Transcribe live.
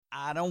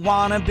I don't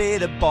wanna be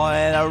the boy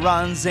that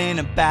runs in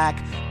the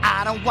back.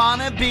 I don't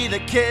wanna be the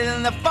kid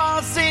that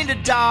falls in the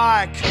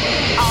dark.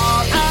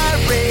 All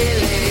I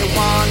really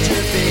want to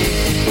be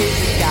is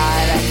the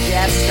guy that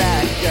gets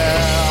that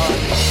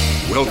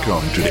girl.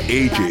 Welcome to the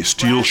AJ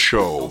Steele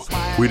Show.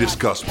 We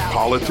discuss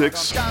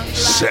politics,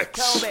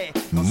 sex,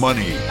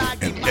 money,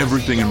 and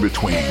everything in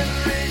between.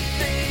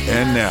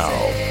 And now,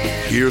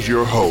 here's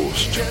your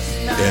host,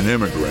 an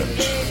immigrant,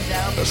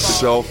 a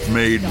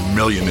self-made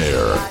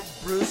millionaire,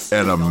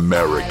 an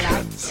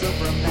American,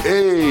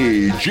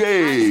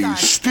 AJ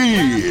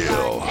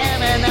Steele.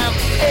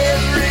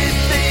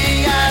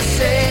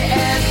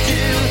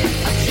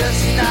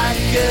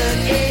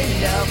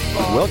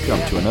 Welcome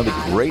to another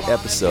great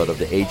episode of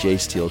the AJ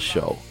Steele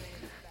Show.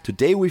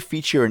 Today we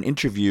feature an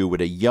interview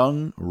with a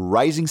young,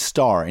 rising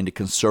star in the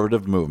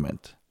conservative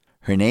movement.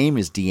 Her name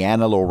is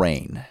DeAnna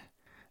Lorraine.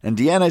 And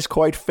DeAnna is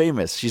quite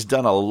famous. She's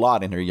done a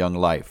lot in her young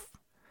life.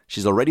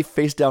 She's already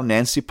faced down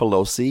Nancy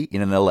Pelosi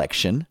in an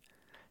election.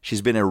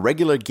 She's been a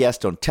regular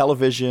guest on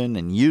television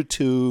and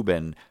YouTube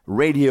and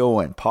radio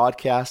and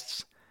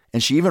podcasts.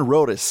 And she even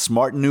wrote a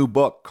smart new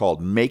book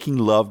called Making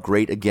Love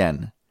Great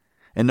Again.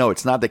 And no,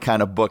 it's not the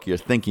kind of book you're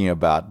thinking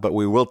about, but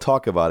we will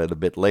talk about it a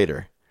bit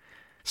later.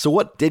 So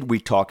what did we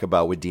talk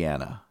about with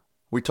DeAnna?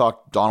 We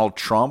talked Donald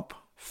Trump,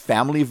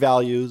 family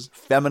values,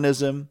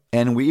 feminism,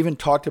 and we even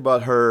talked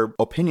about her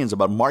opinions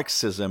about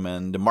Marxism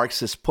and the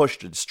Marxist push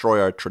to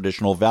destroy our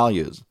traditional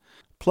values.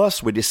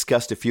 Plus, we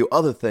discussed a few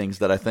other things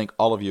that I think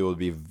all of you will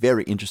be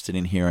very interested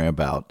in hearing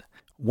about.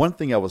 One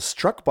thing I was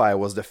struck by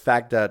was the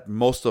fact that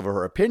most of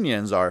her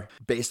opinions are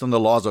based on the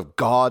laws of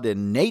God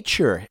and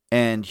nature,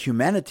 and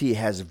humanity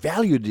has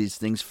valued these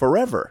things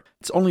forever.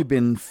 It's only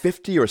been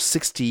 50 or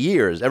 60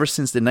 years, ever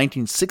since the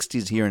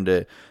 1960s here in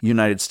the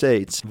United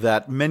States,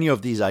 that many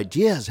of these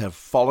ideas have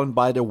fallen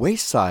by the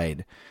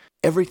wayside.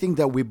 Everything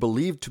that we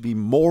believe to be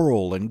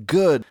moral and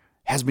good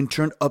has been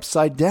turned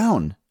upside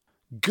down.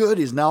 Good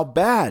is now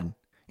bad,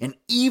 and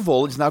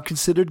evil is now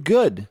considered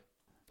good.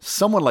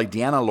 Someone like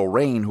DeAnna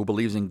Lorraine, who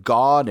believes in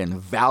God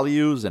and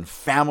values and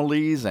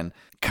families and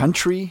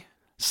country,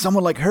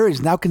 someone like her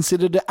is now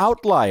considered the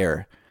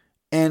outlier.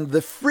 And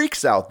the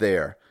freaks out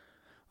there,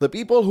 the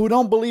people who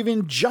don't believe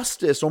in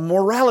justice or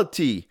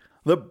morality,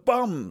 the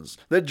bums,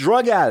 the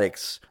drug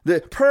addicts,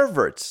 the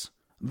perverts,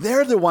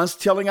 they're the ones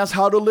telling us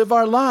how to live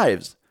our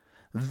lives.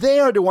 They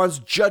are the ones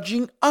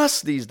judging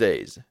us these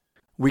days.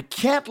 We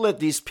can't let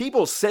these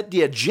people set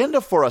the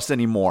agenda for us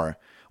anymore.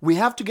 We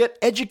have to get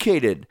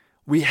educated.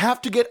 We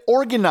have to get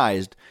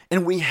organized,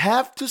 and we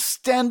have to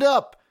stand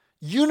up,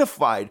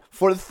 unified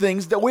for the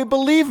things that we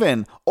believe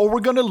in, or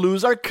we're going to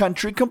lose our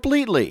country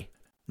completely.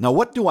 Now,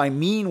 what do I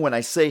mean when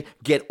I say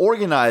get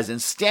organized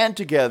and stand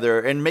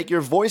together and make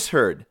your voice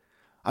heard?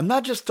 I'm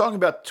not just talking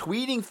about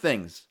tweeting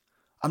things.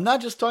 I'm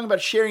not just talking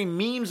about sharing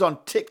memes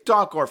on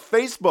TikTok or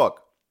Facebook.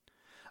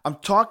 I'm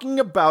talking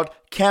about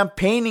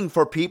campaigning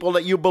for people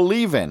that you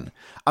believe in.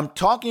 I'm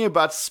talking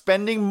about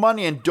spending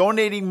money and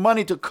donating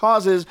money to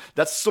causes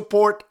that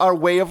support our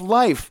way of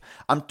life.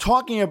 I'm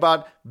talking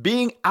about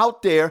being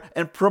out there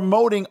and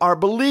promoting our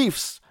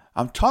beliefs.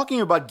 I'm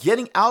talking about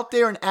getting out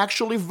there and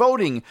actually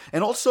voting,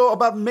 and also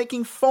about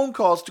making phone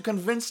calls to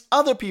convince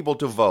other people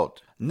to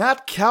vote.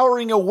 Not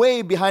cowering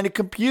away behind a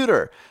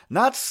computer.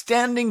 Not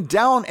standing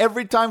down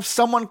every time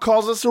someone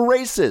calls us a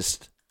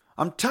racist.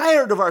 I'm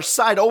tired of our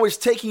side always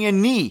taking a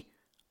knee.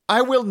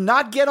 I will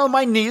not get on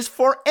my knees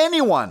for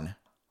anyone.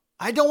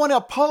 I don't want to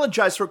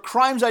apologize for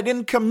crimes I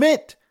didn't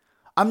commit.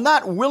 I'm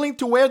not willing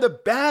to wear the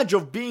badge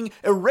of being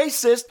a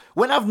racist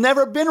when I've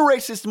never been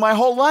racist my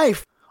whole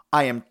life.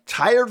 I am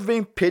tired of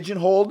being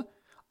pigeonholed.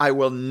 I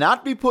will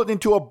not be put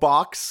into a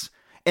box,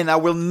 and I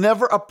will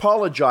never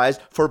apologize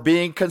for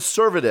being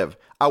conservative.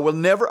 I will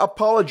never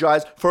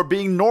apologize for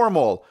being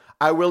normal.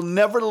 I will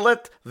never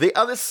let the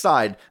other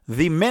side,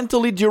 the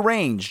mentally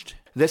deranged,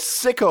 the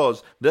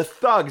sickos, the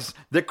thugs,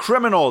 the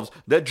criminals,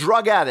 the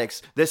drug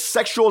addicts, the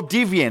sexual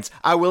deviants,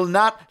 I will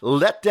not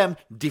let them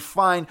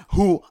define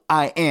who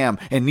I am,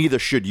 and neither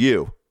should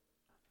you.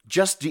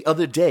 Just the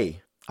other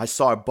day, I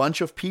saw a bunch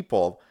of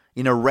people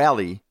in a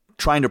rally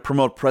trying to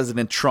promote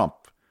President Trump.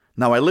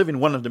 Now, I live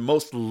in one of the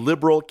most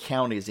liberal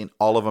counties in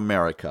all of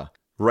America,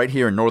 right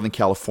here in Northern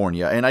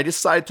California, and I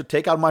decided to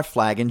take out my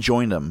flag and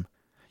join them.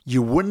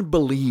 You wouldn't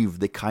believe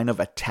the kind of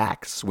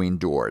attacks we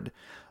endured.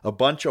 A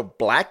bunch of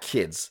black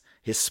kids,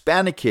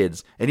 Hispanic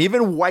kids, and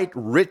even white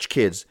rich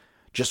kids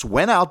just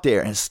went out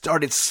there and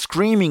started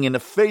screaming in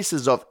the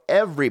faces of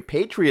every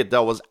patriot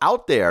that was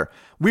out there.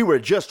 We were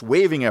just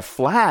waving a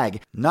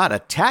flag, not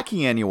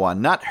attacking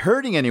anyone, not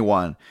hurting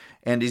anyone.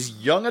 And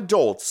these young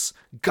adults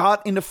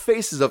got in the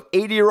faces of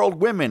 80-year-old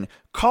women,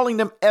 calling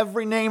them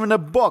every name in the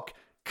book,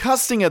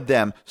 cussing at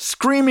them,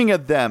 screaming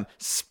at them,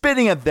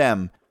 spitting at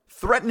them,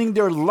 threatening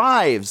their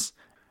lives.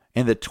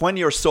 And the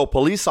 20 or so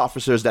police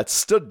officers that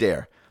stood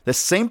there, the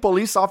same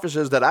police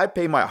officers that I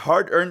pay my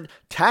hard-earned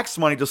tax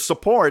money to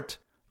support,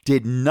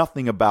 did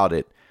nothing about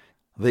it.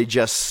 They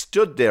just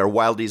stood there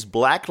while these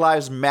Black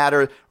Lives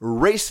Matter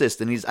racists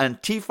and these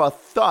Antifa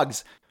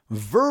thugs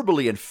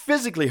verbally and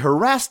physically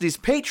harassed these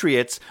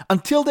patriots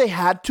until they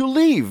had to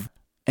leave.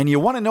 And you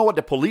want to know what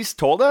the police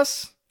told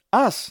us?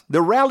 Us,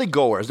 the rally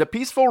goers, the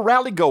peaceful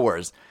rally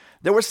goers.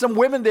 There were some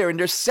women there in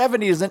their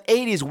 70s and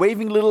 80s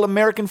waving little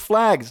American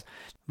flags.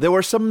 There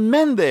were some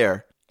men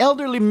there,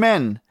 elderly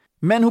men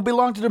who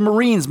belonged to the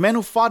Marines, men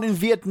who fought in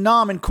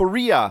Vietnam and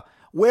Korea,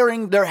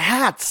 wearing their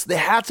hats, the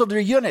hats of their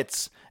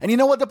units. And you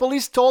know what the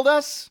police told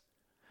us?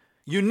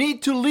 You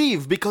need to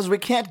leave because we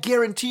can't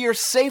guarantee your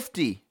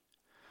safety.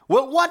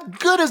 Well, what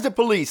good is the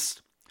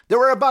police? There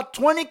were about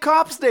 20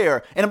 cops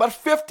there and about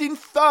 15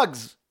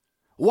 thugs.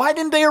 Why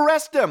didn't they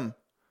arrest them?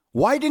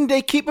 Why didn't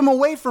they keep them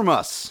away from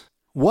us?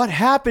 What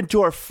happened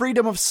to our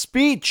freedom of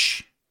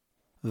speech?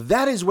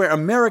 That is where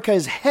America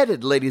is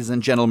headed, ladies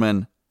and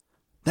gentlemen.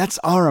 That's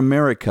our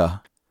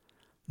America.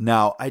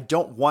 Now, I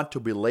don't want to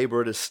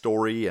belabor this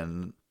story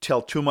and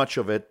tell too much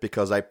of it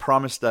because I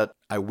promise that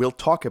I will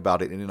talk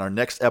about it in our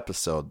next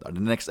episode, the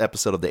next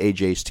episode of the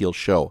AJ Steele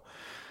Show.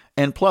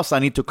 And plus, I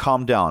need to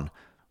calm down.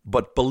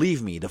 But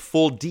believe me, the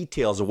full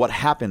details of what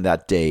happened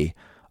that day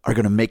are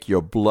going to make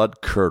your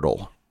blood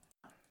curdle.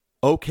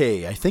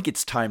 Okay, I think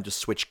it's time to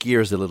switch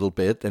gears a little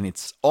bit, and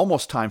it's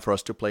almost time for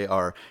us to play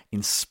our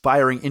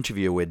inspiring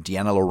interview with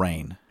DeAnna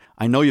Lorraine.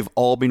 I know you've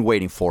all been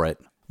waiting for it.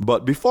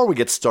 But before we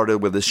get started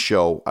with this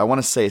show, I want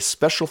to say a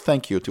special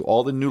thank you to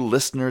all the new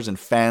listeners and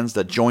fans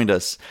that joined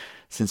us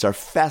since our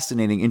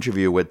fascinating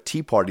interview with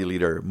Tea Party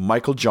leader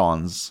Michael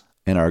Johns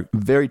and our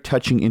very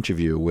touching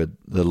interview with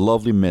the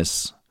lovely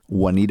Miss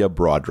Juanita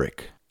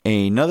Broderick.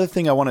 Another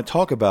thing I want to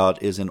talk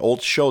about is an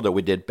old show that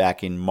we did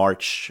back in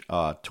March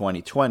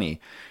 2020.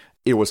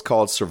 It was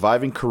called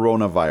Surviving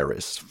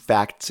Coronavirus,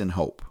 Facts and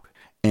Hope.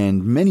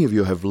 And many of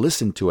you have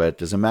listened to it.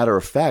 As a matter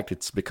of fact,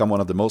 it's become one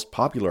of the most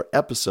popular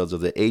episodes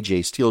of the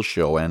AJ Steele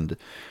Show. And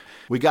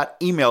we got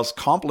emails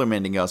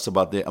complimenting us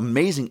about the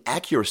amazing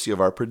accuracy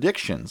of our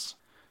predictions.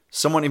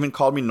 Someone even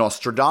called me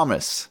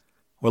Nostradamus.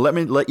 Well, let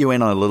me let you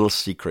in on a little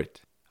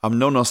secret. I'm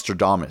no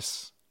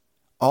Nostradamus.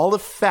 All the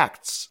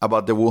facts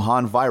about the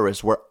Wuhan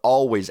virus were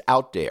always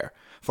out there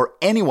for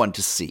anyone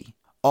to see.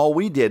 All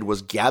we did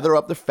was gather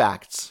up the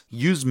facts,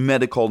 use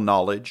medical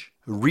knowledge,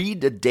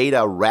 read the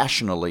data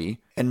rationally,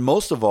 and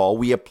most of all,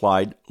 we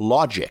applied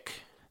logic.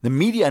 The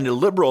media and the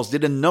liberals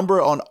did a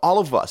number on all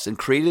of us and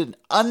created an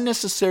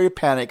unnecessary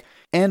panic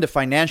and a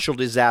financial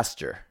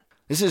disaster.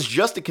 This is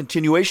just a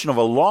continuation of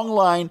a long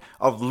line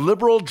of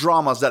liberal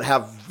dramas that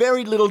have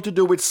very little to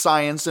do with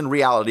science and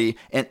reality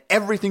and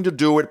everything to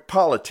do with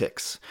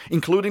politics,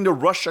 including the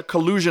Russia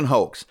collusion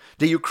hoax,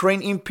 the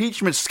Ukraine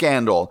impeachment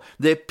scandal,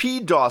 the P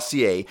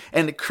dossier,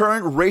 and the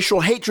current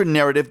racial hatred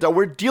narrative that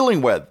we're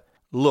dealing with.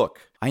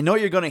 Look, I know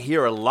you're going to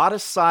hear a lot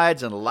of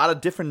sides and a lot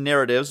of different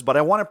narratives, but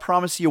I want to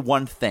promise you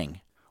one thing.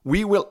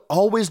 We will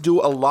always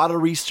do a lot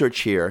of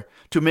research here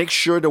to make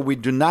sure that we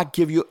do not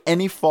give you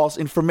any false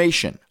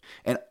information.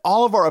 And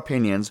all of our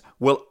opinions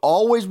will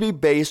always be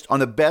based on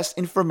the best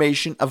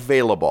information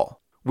available.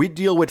 We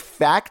deal with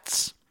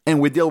facts and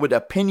we deal with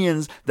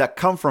opinions that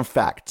come from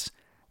facts.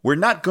 We're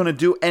not going to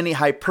do any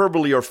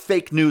hyperbole or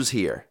fake news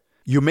here.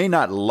 You may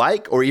not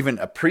like or even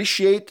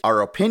appreciate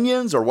our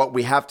opinions or what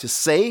we have to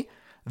say.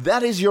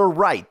 That is your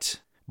right.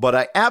 But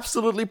I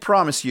absolutely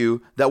promise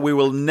you that we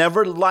will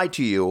never lie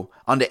to you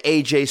on the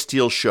AJ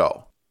Steele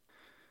Show.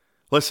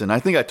 Listen, I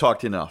think I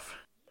talked enough.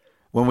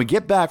 When we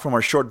get back from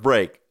our short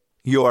break,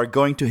 you are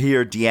going to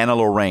hear DeAnna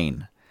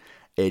Lorraine,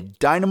 a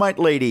dynamite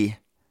lady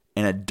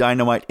and a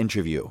dynamite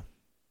interview.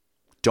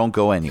 Don't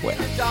go anywhere.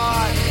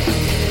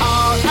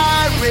 All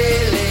I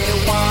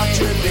really want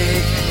to be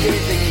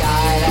is the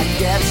guy that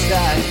gets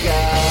the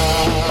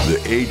girl. The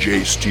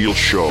AJ Steele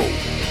Show.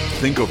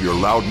 Think of your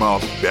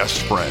loudmouth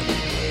best friend,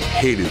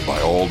 hated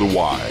by all the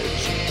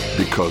wives,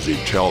 because he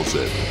tells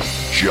it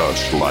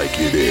just like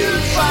it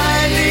is.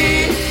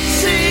 Finally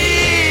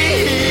see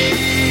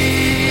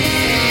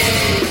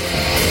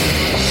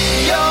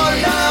your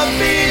love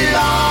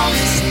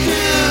belongs to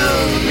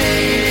me.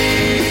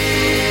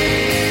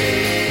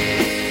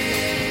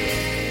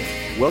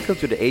 Welcome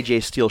to the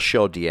AJ Steele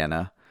Show,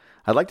 DeAnna.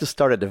 I'd like to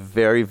start at the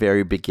very,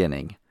 very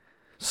beginning.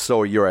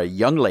 So you're a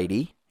young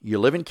lady, you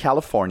live in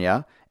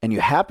California, and you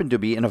happen to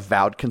be an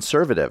avowed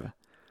conservative.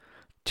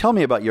 Tell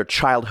me about your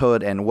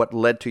childhood and what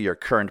led to your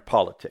current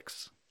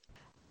politics.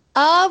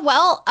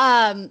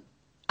 I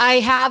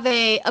have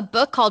a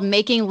book called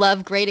Making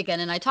Love Great Again,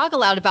 and I talk a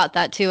lot about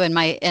that too in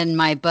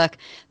my book.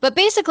 But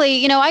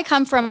basically, I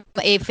come from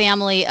a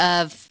family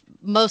of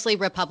mostly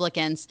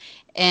Republicans,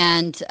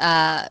 and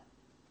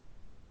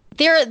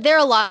there are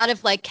a lot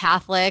of like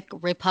Catholic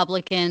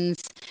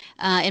Republicans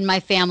in my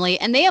family,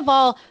 and they have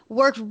all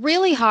worked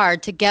really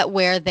hard to get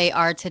where they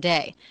are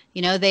today.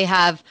 They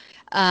have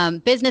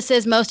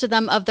businesses, most of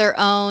them of their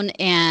own,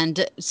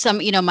 and some,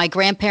 my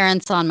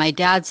grandparents on my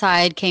dad's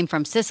side came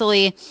from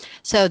Sicily,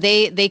 so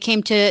they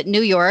came to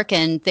New York,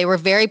 and they were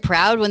very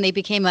proud when they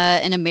became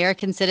an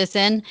American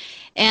citizen.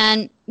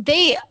 And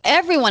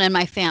everyone in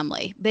my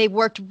family, they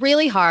worked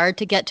really hard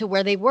to get to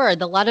where they were.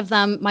 A lot of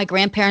them, my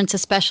grandparents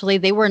especially,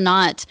 they were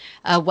not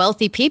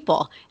wealthy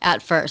people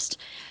at first.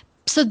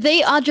 So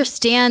they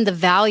understand the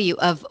value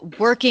of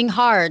working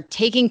hard,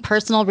 taking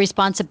personal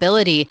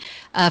responsibility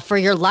for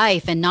your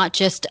life, and not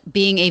just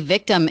being a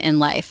victim in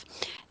life.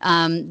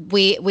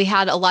 We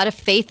had a lot of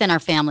faith in our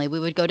family. We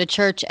would go to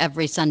church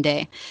every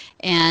Sunday,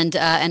 and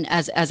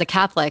as a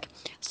Catholic.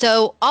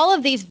 So all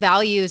of these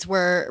values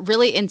were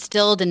really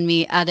instilled in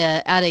me at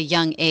a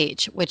young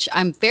age, which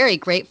I'm very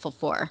grateful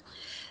for.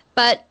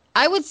 But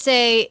I would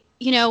say,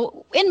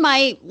 in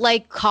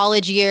my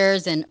college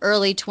years and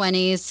early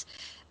 20s,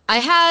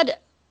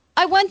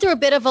 I went through a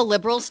bit of a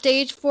liberal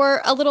stage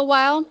for a little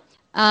while,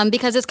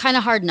 because it's kind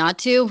of hard not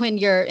to when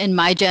you're in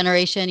my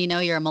generation.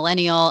 You're a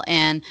millennial,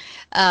 and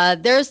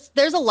there's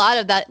a lot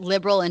of that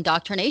liberal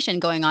indoctrination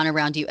going on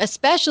around you,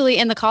 especially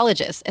in the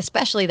colleges,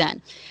 especially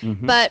then.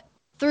 Mm-hmm. But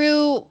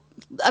through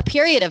a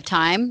period of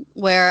time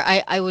where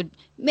I would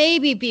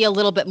maybe be a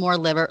little bit more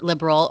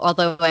liberal,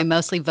 although I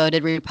mostly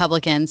voted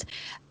Republicans,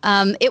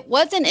 it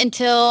wasn't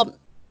until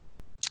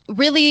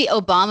really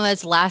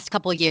Obama's last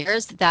couple of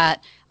years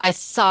that I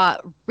saw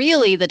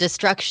really the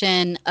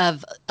destruction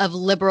of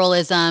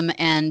liberalism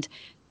and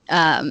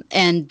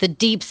the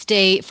deep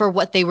state for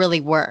what they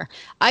really were.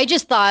 I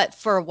just thought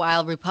for a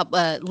while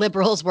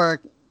liberals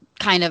were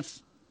kind of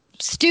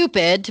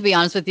stupid, to be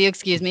honest with you,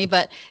 excuse me,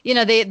 but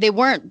they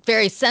weren't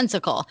very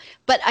sensical.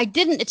 But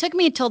it took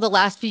me until the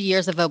last few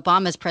years of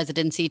Obama's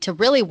presidency to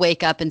really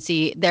wake up and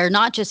see they're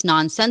not just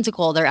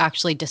nonsensical, they're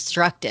actually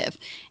destructive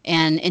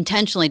and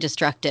intentionally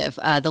destructive.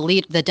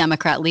 The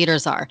Democrat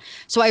leaders are.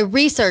 So I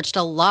researched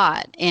a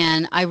lot,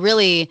 and I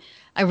really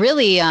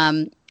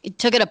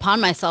took it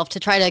upon myself to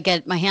try to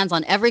get my hands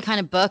on every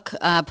kind of book,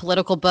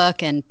 political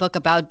book, and book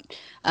about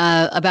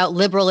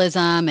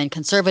liberalism and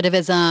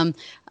conservatism,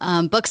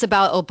 books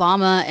about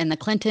Obama and the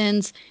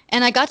Clintons.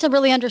 And I got to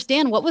really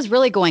understand what was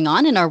really going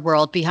on in our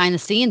world behind the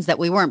scenes that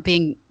we weren't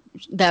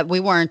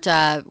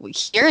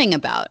hearing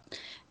about.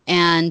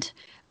 And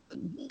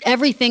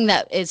everything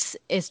that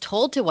is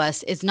told to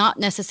us is not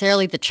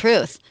necessarily the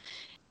truth.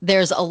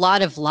 There's a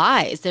lot of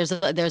lies. There's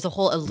a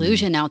whole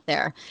illusion out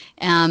there.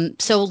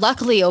 So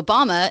luckily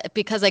Obama,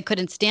 because I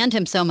couldn't stand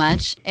him so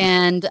much,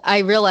 and I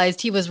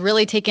realized he was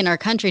really taking our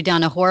country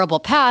down a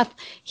horrible path,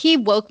 he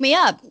woke me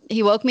up.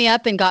 He woke me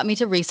up and got me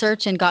to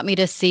research and got me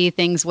to see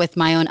things with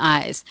my own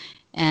eyes.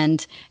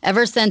 And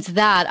ever since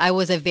that,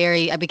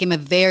 I became a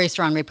very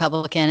strong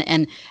Republican,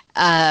 and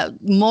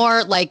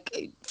more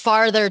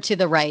farther to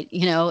the right,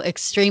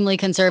 extremely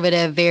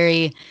conservative,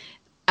 very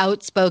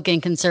outspoken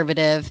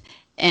conservative.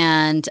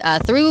 And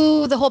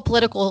threw the whole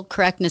political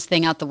correctness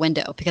thing out the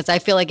window, because I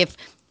feel like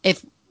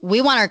if we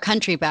want our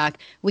country back,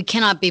 we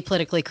cannot be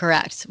politically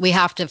correct. We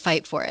have to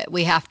fight for it.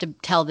 We have to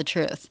tell the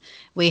truth.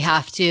 We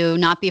have to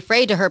not be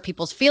afraid to hurt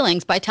people's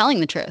feelings by telling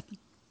the truth.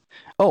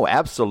 Oh,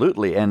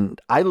 absolutely.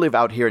 And I live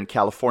out here in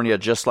California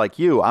just like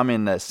you. I'm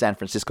in the San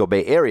Francisco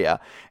Bay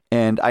Area.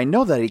 And I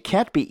know that it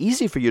can't be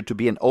easy for you to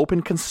be an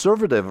open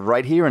conservative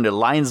right here in the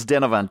lion's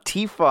den of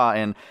Antifa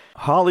and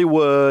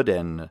Hollywood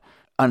and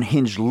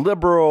unhinged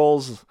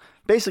liberals.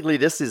 Basically,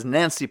 this is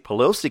Nancy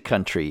Pelosi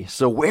country.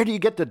 So where do you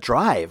get the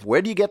drive? Where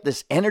do you get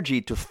this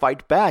energy to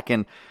fight back?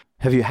 And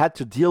have you had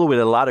to deal with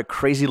a lot of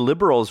crazy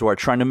liberals who are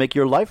trying to make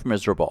your life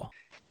miserable?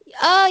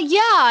 Yeah.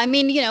 I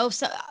mean,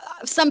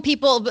 some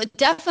people, but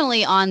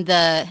definitely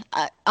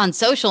on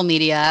social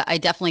media, I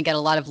definitely get a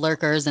lot of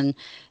lurkers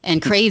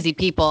and crazy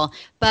people.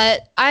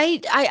 But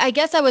I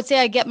guess I would say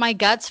I get my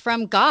guts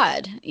from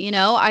God.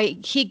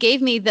 He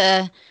gave me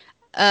the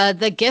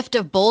gift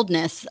of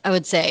boldness, I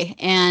would say.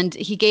 And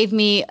he gave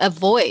me a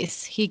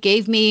voice. He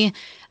gave me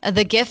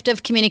the gift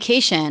of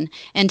communication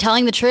and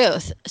telling the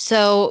truth.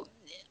 So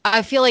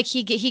I feel like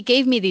he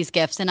gave me these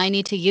gifts, and I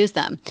need to use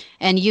them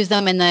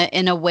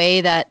in a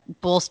way that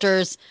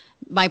bolsters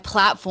my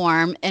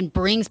platform and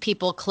brings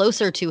people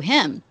closer to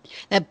him,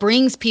 that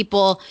brings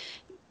people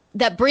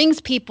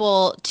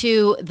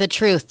to the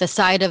truth, the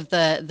side of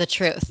the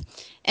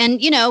truth. And,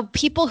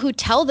 people who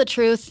tell the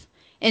truth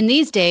in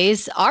these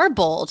days are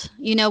bold.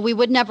 We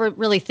would never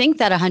really think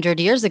that 100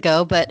 years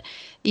ago, but,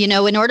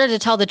 in order to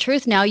tell the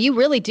truth now, you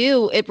really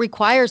do. It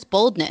requires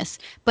boldness.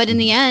 But in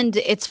the end,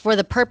 it's for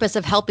the purpose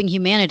of helping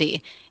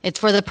humanity. It's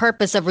for the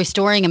purpose of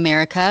restoring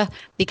America,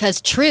 because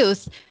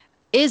truth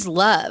is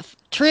love.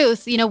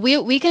 Truth,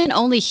 we can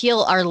only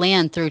heal our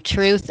land through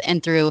truth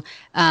and through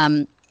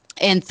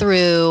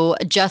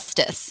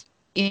justice.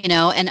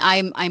 And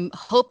I'm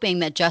hoping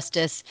that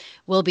justice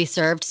will be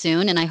served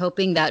soon, and I'm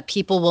hoping that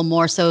people will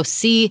more so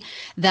see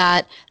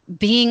that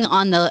being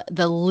on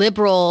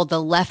the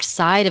left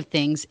side of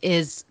things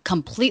is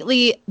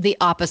completely the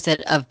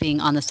opposite of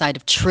being on the side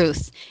of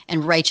truth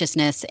and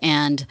righteousness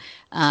and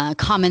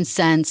common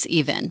sense.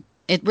 Even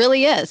it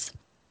really is.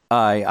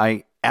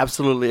 I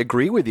absolutely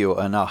agree with you.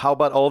 And how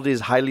about all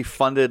these highly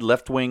funded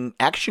left-wing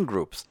action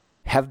groups?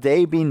 Have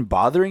they been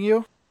bothering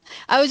you?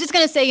 I was just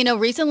going to say,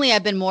 recently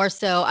I've been more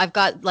so, I've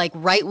got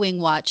Right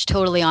Wing Watch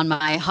totally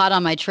hot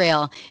on my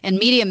trail, and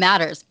Media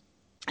Matters.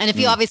 And if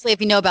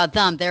you know about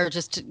them, they're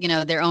just,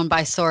 they're owned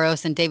by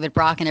Soros and David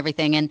Brock and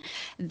everything. And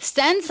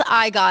since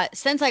I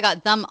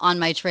got them on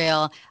my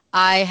trail,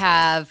 I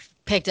have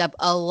picked up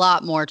a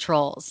lot more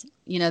trolls.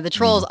 The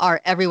trolls are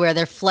everywhere.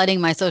 They're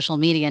flooding my social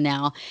media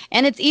now.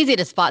 And it's easy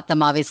to spot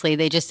them, obviously.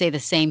 They just say the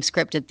same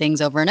scripted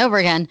things over and over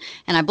again,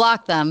 and I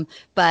block them.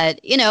 But,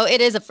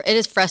 it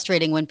is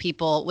frustrating when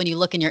you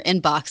look in your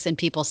inbox and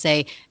people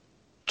say,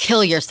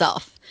 kill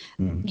yourself.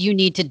 You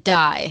need to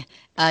die.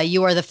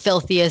 You are the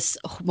filthiest,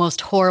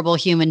 most horrible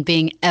human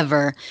being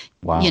ever.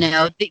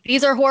 Wow.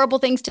 These are horrible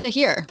things to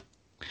hear.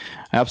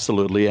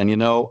 Absolutely. And,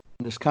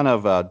 this kind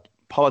of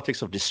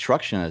politics of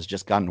destruction has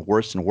just gotten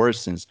worse and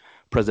worse since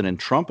President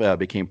Trump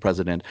became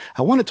president.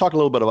 I want to talk a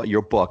little bit about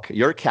your book.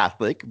 You're a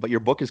Catholic, but your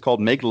book is called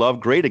Make Love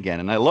Great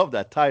Again. And I love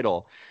that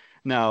title.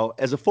 Now,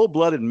 as a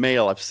full-blooded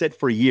male, I've said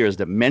for years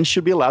that men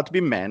should be allowed to be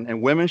men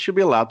and women should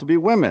be allowed to be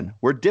women.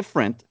 We're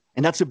different,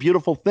 and that's a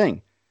beautiful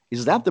thing.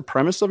 Is that the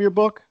premise of your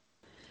book?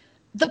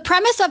 The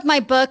premise of my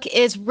book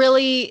is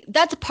really,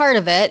 that's a part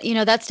of it.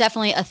 That's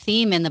definitely a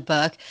theme in the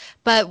book.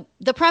 But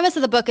the premise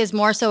of the book is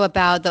more so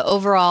about the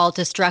overall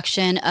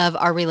destruction of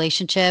our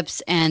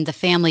relationships and the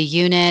family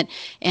unit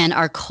and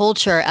our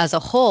culture as a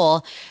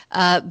whole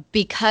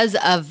because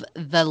of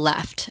the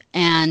left.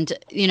 And,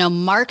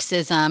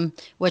 Marxism,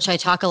 which I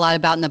talk a lot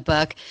about in the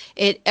book,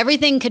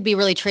 everything could be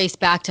really traced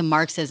back to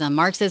Marxism.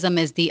 Marxism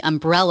is the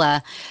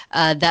umbrella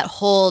that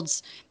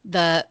holds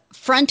the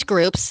front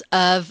groups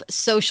of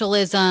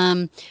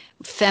socialism,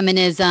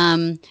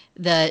 feminism,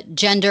 the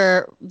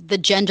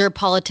gender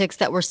politics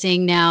that we're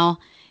seeing now,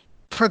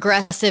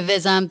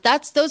 progressivism.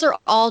 Those are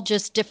all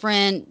just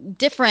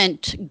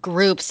different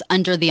groups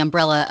under the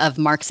umbrella of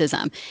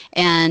Marxism.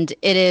 And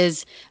it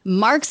is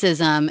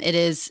Marxism, it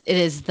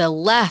is the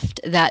left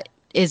that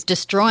is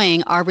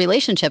destroying our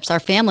relationships, our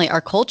family,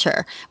 our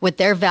culture with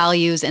their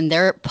values and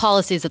their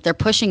policies that they're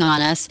pushing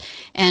on us.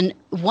 And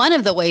one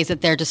of the ways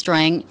that they're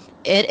destroying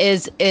it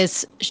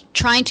is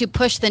trying to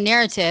push the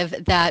narrative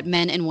that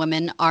men and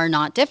women are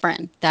not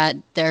different,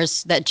 that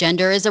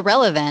gender is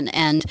irrelevant,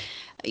 and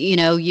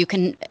you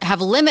can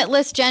have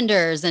limitless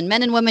genders and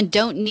men and women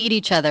don't need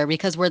each other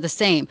because we're the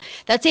same.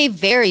 That's a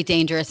very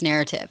dangerous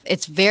narrative.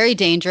 It's very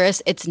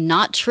dangerous. It's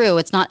not true.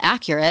 It's not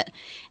accurate.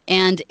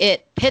 And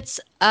it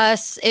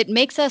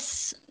makes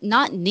us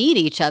not need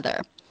each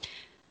other.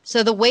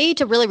 So the way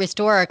to really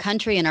restore our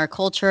country and our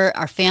culture,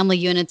 our family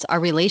units, our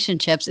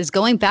relationships is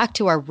going back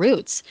to our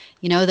roots,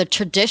 the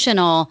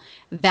traditional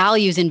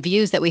values and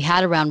views that we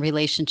had around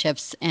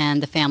relationships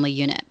and the family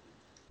unit.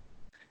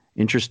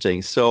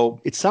 Interesting.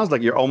 So it sounds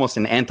like you're almost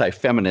an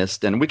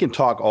anti-feminist, and we can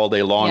talk all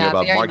day long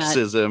about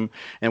Marxism,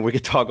 and we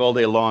can talk all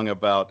day long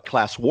about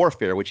class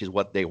warfare, which is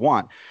what they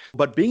want.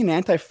 But being an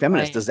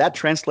anti-feminist, Does that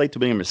translate to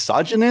being a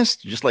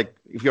misogynist? Just like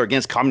if you're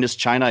against communist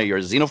China, you're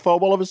a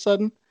xenophobe all of a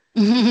sudden?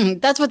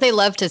 That's what they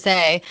love to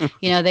say.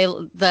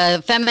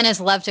 The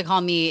feminists love to call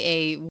me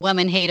a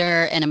woman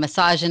hater and a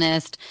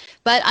misogynist,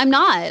 but I'm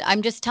not.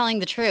 I'm just telling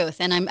the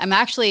truth, and I'm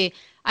doing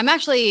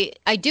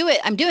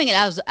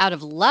it out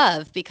of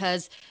love,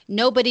 because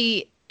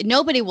nobody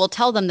will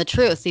tell them the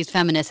truth, these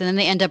feminists, and then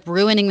they end up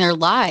ruining their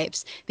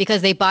lives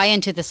because they buy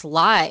into this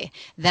lie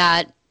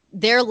that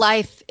their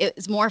life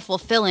is more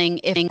fulfilling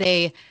if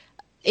they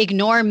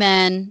ignore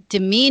men,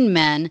 demean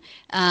men,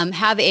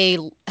 have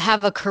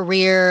a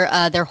career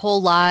their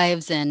whole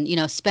lives,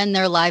 and spend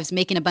their lives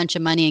making a bunch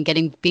of money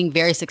and being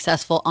very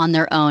successful on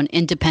their own,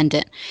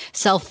 independent,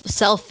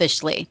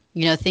 selfishly,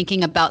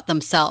 thinking about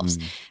themselves.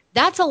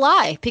 That's a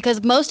lie,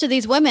 because most of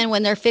these women,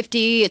 when they're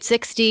 50,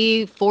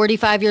 60,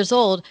 45 years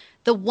old,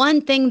 the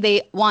one thing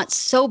they want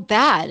so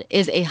bad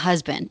is a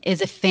husband,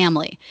 is a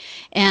family.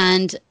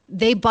 And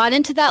they bought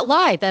into that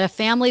lie that a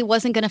family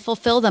wasn't going to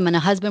fulfill them and a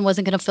husband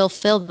wasn't going to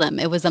fulfill them.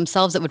 It was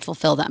themselves that would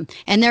fulfill them.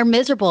 And they're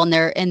miserable,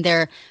 and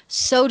they're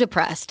so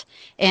depressed,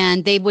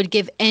 and they would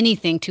give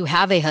anything to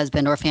have a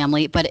husband or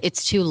family, but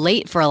it's too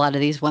late for a lot of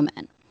these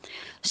women.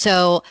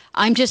 So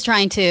I'm just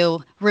trying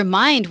to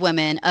remind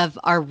women of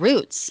our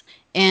roots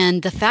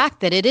and the fact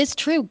that it is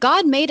true.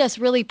 God made us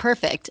really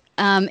perfect,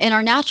 and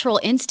our natural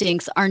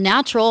instincts are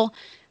natural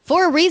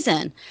for a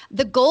reason.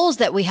 The goals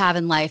that we have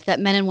in life that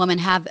men and women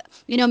have,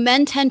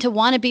 men tend to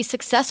want to be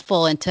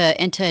successful and to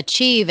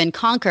achieve and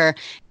conquer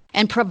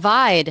and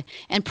provide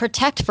and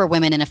protect for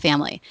women in a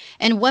family.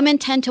 And women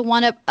tend to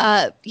want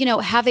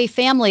to, have a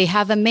family,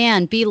 have a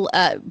man, be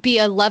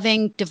a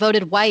loving,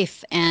 devoted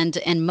wife and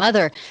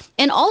mother,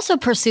 and also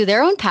pursue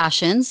their own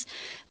passions.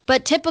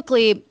 But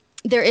typically,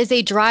 there is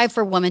a drive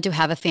for women to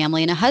have a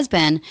family and a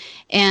husband.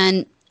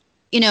 And,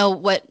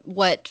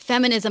 what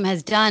feminism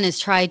has done is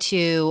try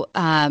to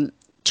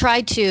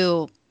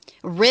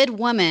rid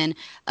women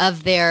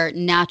of their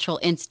natural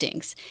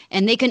instincts.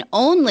 And they can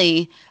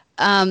only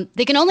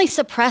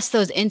suppress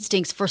those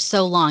instincts for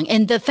so long.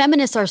 And the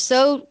feminists are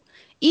so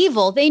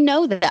evil. They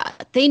know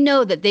that. They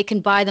know that they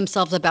can buy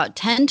themselves about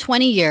 10,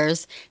 20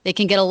 years. They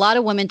can get a lot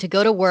of women to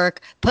go to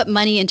work, put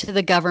money into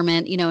the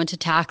government, into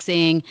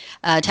taxing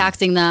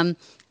them.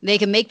 They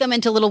can make them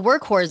into little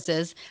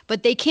workhorses,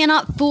 but they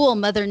cannot fool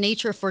Mother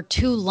Nature for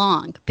too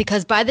long,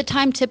 because by the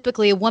time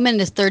typically a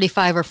woman is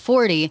 35 or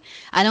 40,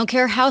 I don't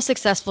care how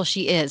successful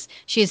she is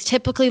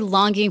typically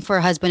longing for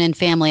a husband and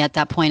family at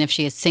that point if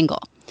she is single.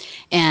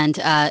 and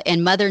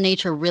Mother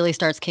Nature really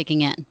starts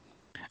kicking in.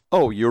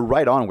 Oh, you're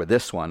right on with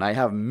this one. I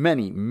have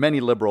many, many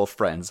liberal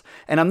friends.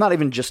 And I'm not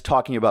even just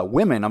talking about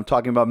women. I'm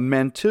talking about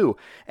men too.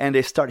 And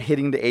they start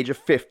hitting the age of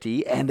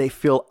 50 and they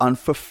feel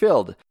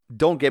unfulfilled.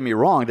 Don't get me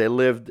wrong. They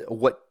lived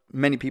what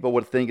many people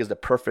would think is the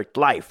perfect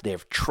life.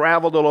 They've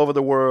traveled all over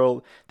the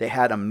world. They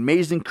had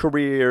amazing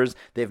careers.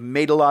 They've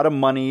made a lot of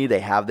money. They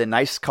have their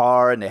nice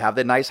car and they have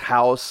their nice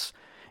house.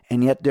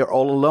 And yet they're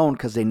all alone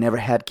because they never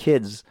had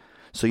kids.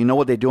 So you know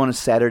what they do on a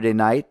Saturday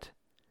night?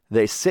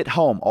 They sit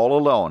home all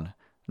alone.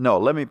 No,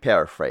 let me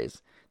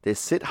paraphrase. They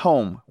sit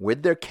home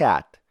with their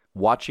cat,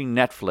 watching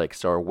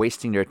Netflix or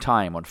wasting their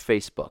time on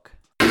Facebook.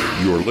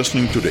 You're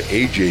listening to the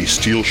AJ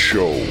Steele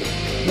Show,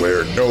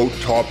 where no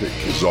topic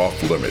is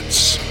off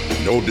limits,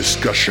 no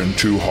discussion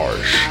too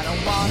harsh,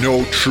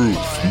 no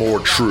truth more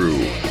true.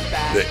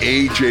 The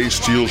AJ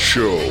Steele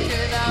Show,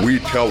 we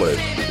tell it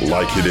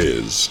like it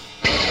is.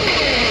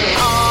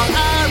 All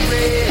I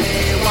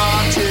really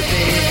want to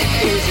be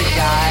is a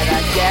guy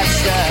that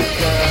gets the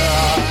girl.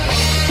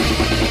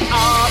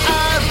 All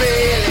I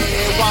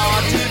really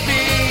want to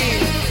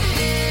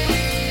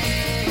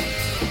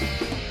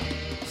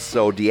be.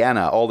 So,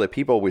 DeAnna, all the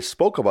people we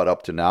spoke about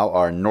up to now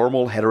are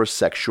normal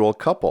heterosexual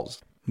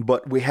couples.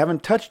 But we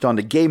haven't touched on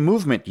the gay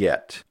movement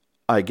yet.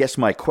 I guess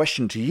my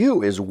question to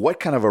you is, what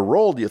kind of a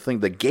role do you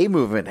think the gay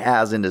movement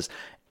has in this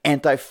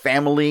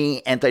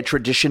anti-family,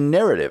 anti-tradition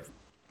narrative?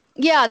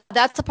 Yeah,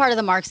 that's a part of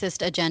the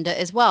Marxist agenda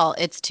as well.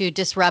 It's to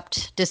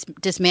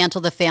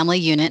dismantle the family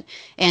unit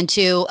and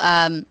to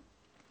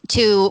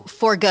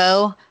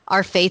forego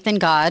our faith in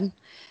God,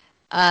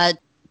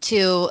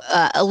 to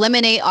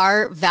eliminate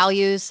our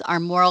values, our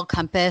moral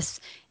compass,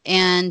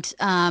 and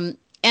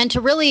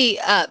to really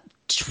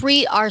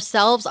treat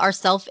ourselves, our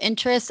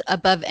self-interest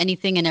above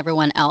anything and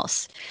everyone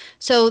else.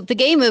 So the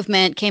gay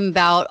movement came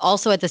about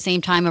also at the same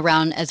time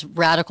around as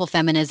radical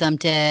feminism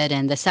did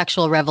and the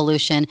sexual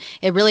revolution.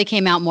 It really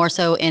came out more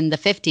so in the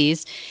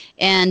 50s.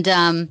 And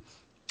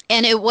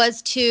it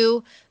was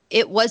to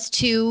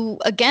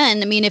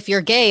again, I mean, if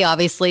you're gay,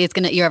 obviously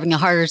you're having a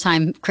harder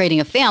time creating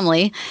a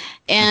family.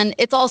 And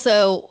it's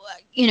also,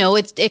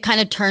 it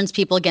kind of turns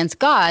people against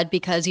God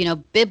because,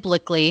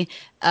 biblically,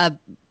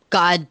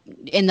 God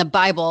in the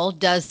Bible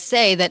does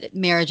say that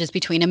marriage is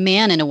between a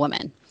man and a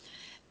woman.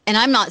 And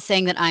I'm not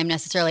saying that I'm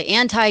necessarily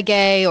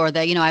anti-gay or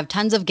that, I have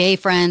tons of gay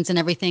friends and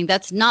everything.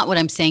 That's not what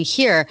I'm saying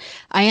here.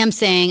 I am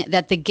saying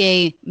that the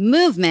gay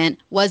movement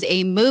was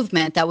a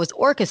movement that was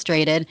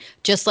orchestrated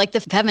just like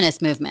the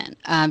feminist movement,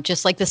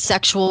 just like the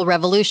sexual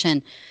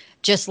revolution,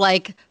 just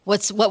like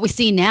what we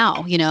see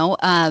now,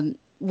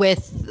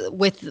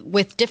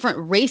 with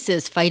different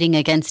races fighting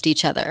against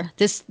each other.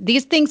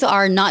 These things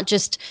are not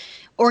just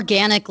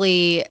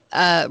organically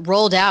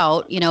rolled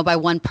out, by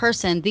one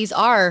person. These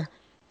are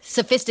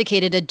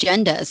sophisticated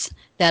agendas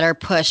that are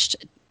pushed,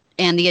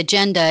 and the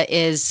agenda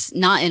is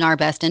not in our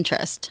best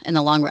interest in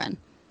the long run.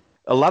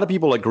 A lot of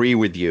people agree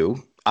with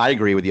you. I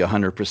agree with you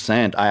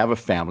 100%. I have a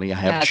family. I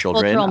have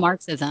children. Cultural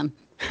Marxism.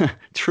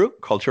 True,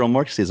 cultural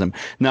Marxism.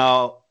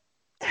 Now,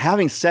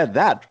 having said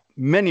that,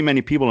 many,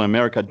 many people in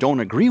America don't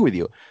agree with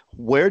you.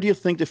 Where do you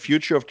think the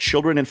future of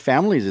children and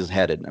families is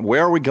headed?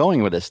 Where are we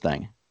going with this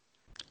thing?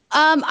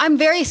 I'm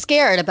very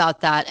scared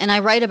about that. And I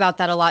write about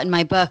that a lot in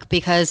my book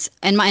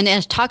and I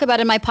talk about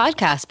it in my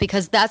podcast,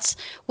 because that's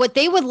what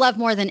they would love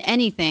more than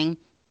anything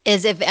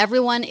is if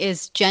everyone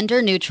is gender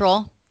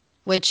neutral,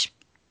 which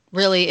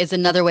really is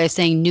another way of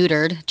saying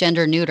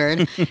gender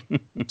neutered,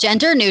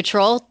 gender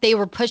neutral.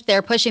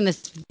 They're pushing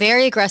this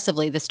very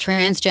aggressively, this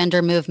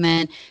transgender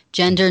movement,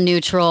 gender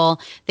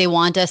neutral. They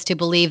want us to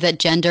believe that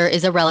gender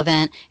is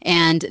irrelevant,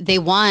 and they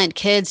want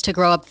kids to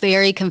grow up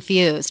very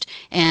confused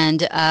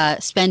and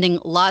spending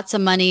lots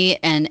of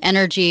money and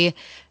energy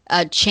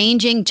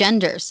changing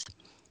genders,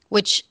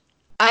 which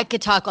I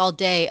could talk all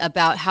day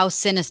about how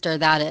sinister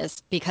that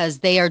is, because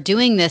they are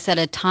doing this at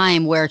a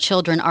time where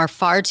children are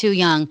far too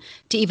young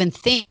to even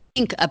think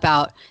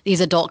about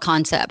these adult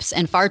concepts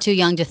and far too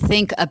young to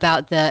think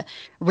about the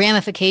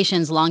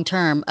ramifications long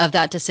term of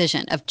that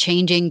decision of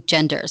changing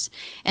genders.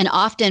 And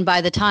often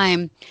by the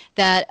time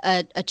that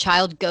a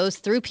child goes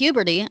through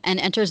puberty and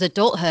enters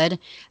adulthood,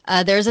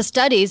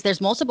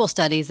 there's multiple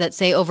studies that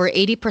say over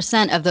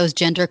 80% of those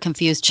gender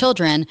confused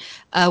children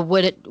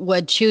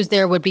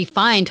would be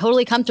fine,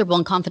 totally comfortable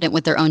and confident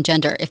with their own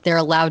gender if they're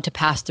allowed to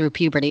pass through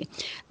puberty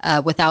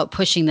without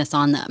pushing this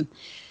on them.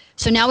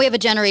 So now we have a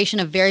generation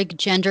of very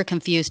gender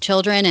confused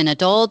children and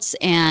adults.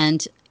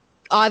 And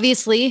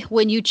obviously,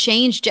 when you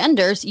change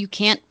genders, you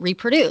can't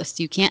reproduce.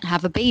 You can't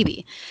have a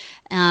baby.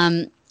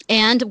 And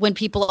when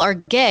people are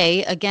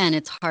gay, again,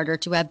 it's harder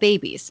to have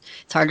babies.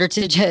 It's harder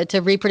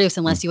to reproduce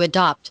unless you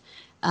adopt.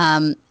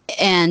 And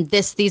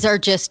these are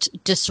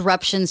just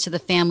disruptions to the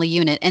family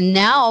unit. And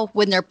now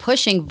when they're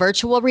pushing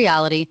virtual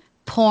reality,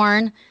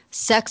 porn,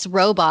 sex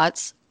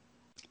robots,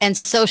 and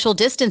social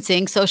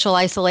distancing, social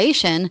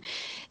isolation,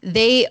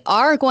 they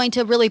are going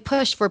to really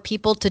push for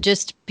people to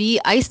just be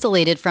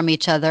isolated from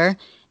each other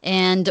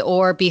and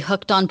or be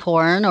hooked on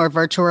porn or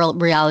virtual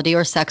reality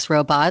or sex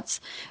robots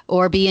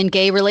or be in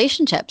gay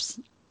relationships.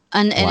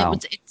 And Wow.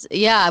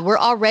 we're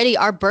already,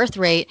 our birth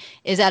rate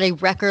is at a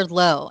record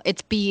low.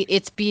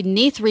 It's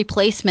beneath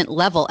replacement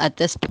level at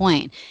this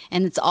point,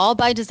 and it's all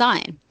by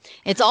design.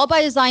 It's all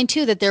by design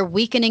too, that they're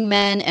weakening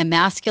men,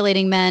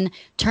 emasculating men,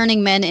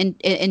 turning men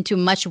into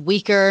much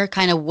weaker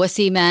kind of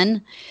wussy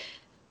men.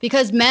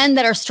 Because men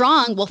that are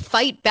strong will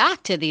fight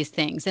back to these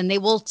things, and they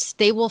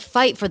will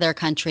fight for their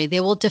country. They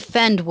will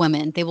defend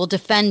women. They will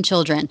defend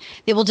children.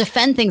 They will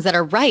defend things that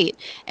are right.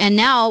 And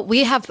now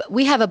we have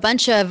a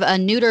bunch of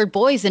neutered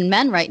boys and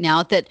men right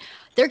now that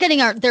they're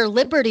getting their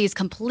liberties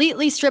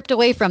completely stripped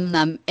away from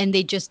them, and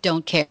they just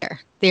don't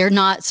care. They're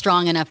not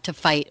strong enough to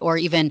fight or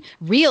even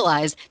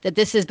realize that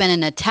this has been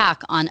an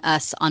attack on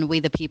us, on we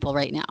the people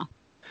right now.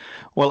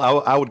 Well,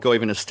 I would go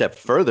even a step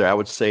further. I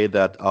would say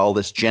that all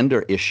this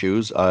gender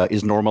issues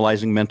is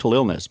normalizing mental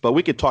illness. But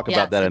we could talk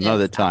about that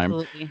another time.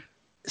 Absolutely.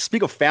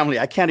 Speak of family,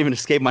 I can't even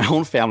escape my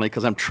own family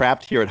because I'm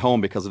trapped here at home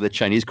because of the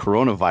Chinese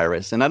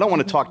coronavirus. And I don't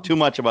want to talk too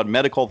much about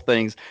medical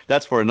things.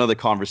 That's for another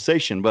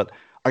conversation. But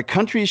our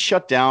country is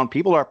shut down.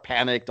 People are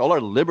panicked. All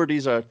our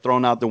liberties are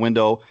thrown out the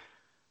window.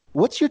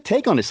 What's your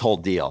take on this whole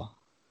deal?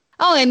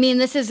 Oh, I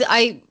mean,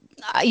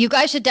 you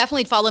guys should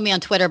definitely follow me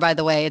on Twitter, by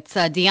the way. It's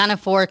DeAnna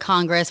for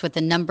Congress with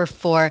the number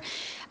 4.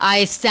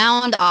 I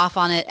sound off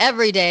on it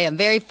every day. I'm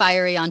very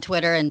fiery on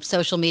Twitter and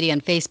social media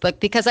and Facebook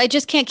because I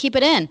just can't keep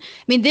it in.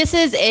 I mean, this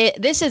is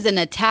an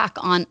attack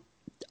on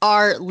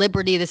our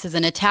liberty. This is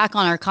an attack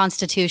on our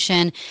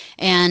Constitution,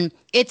 and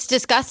it's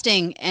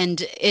disgusting,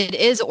 and it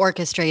is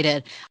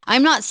orchestrated.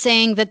 I'm not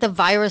saying that the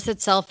virus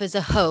itself is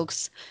a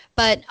hoax,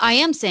 but I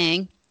am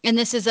saying, and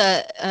this is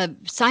a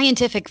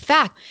scientific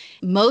fact,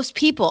 most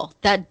people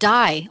that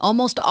die,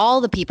 almost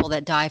all the people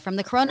that die from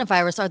the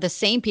coronavirus are the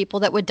same people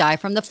that would die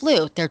from the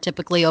flu. They're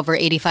typically over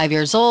 85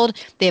 years old.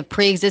 They have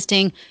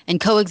pre-existing and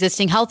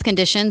coexisting health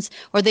conditions,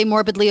 or they're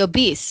morbidly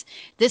obese.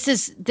 This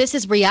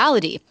is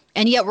reality.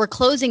 And yet we're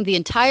closing the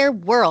entire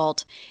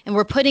world, and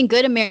we're putting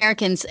good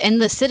Americans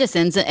and the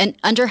citizens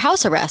under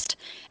house arrest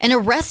and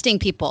arresting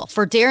people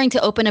for daring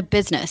to open a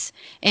business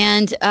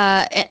and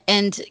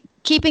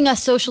keeping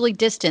us socially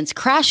distanced,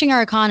 crashing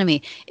our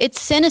economy. It's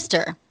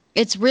sinister.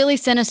 It's really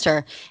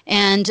sinister.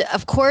 And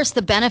of course,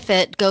 the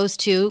benefit goes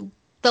to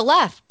the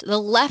left. The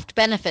left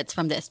benefits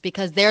from this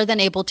because they're then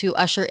able to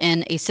usher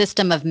in a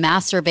system of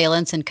mass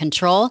surveillance and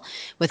control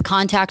with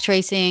contact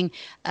tracing,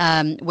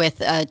 with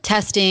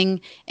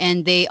testing.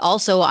 And they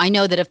also, I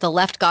know that if the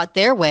left got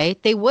their way,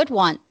 they would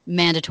want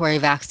mandatory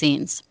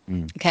vaccines.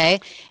 Okay.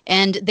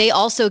 And they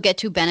also get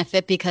to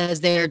benefit because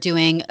they're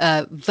doing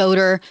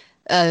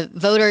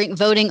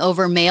voting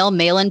over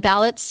mail-in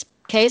ballots,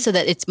 okay, so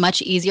that it's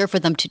much easier for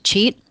them to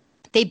cheat.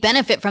 They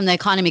benefit from the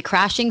economy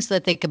crashing so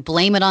that they could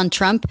blame it on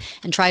Trump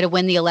and try to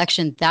win the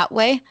election that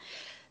way.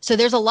 So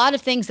there's a lot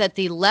of things that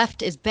the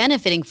left is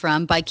benefiting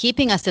from by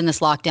keeping us in this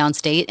lockdown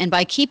state and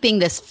by keeping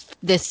this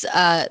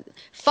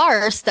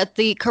farce that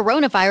the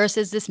coronavirus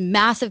is this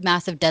massive,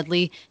 massive,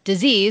 deadly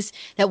disease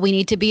that we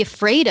need to be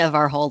afraid of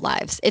our whole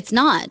lives. It's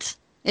not.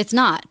 It's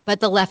not, but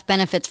the left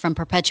benefits from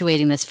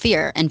perpetuating this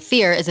fear, and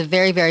fear is a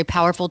very, very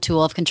powerful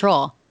tool of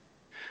control.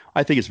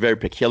 I think it's very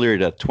peculiar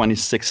that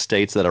 26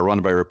 states that are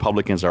run by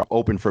Republicans are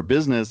open for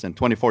business and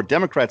 24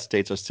 Democrat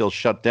states are still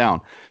shut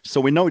down. So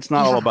we know it's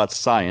not all about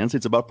science,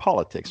 it's about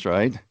politics,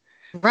 right?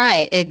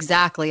 Right,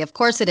 exactly. Of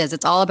course it is.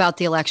 It's all about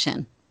the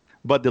election.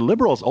 But the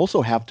liberals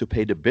also have to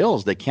pay the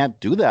bills. They can't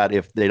do that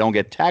if they don't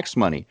get tax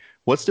money.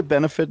 What's the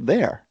benefit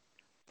there?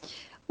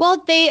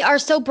 Well, they are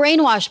so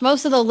brainwashed.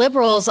 Most of the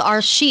liberals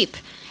are sheep,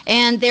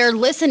 and they're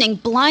listening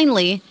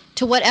blindly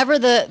to whatever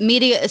the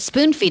media is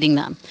spoon feeding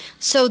them.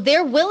 So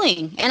they're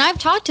willing, and I've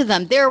talked to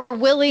them, they're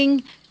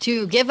willing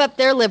to give up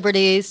their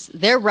liberties,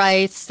 their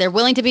rights. They're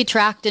willing to be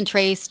tracked and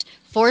traced,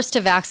 forced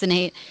to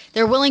vaccinate.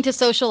 They're willing to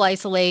social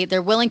isolate.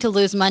 They're willing to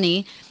lose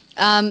money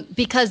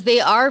because they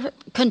are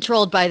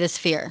controlled by this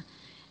fear,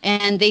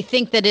 and they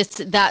think that it's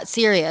that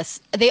serious.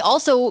 They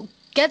also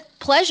get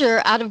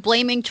pleasure out of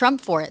blaming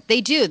Trump for it.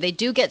 They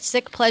do get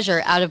sick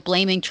pleasure out of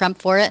blaming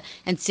Trump for it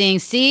and saying,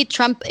 see,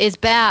 Trump is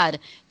bad.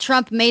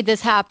 Trump made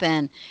this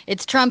happen.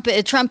 It's Trump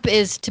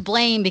is to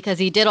blame because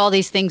he did all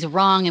these things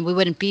wrong and we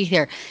wouldn't be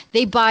here.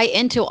 They buy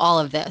into all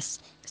of this.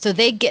 So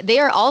they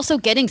are also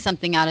getting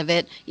something out of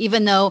it,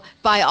 even though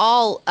by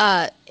all,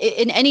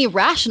 in any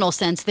rational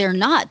sense, they're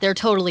not. They're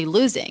totally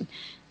losing.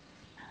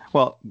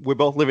 Well, we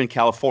both live in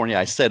California.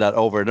 I say that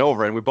over and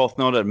over. And we both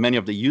know that many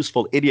of the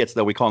useful idiots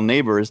that we call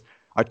neighbors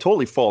are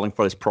totally falling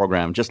for this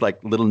program, just like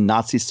little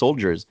Nazi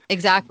soldiers.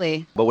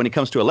 Exactly. But when it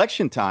comes to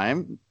election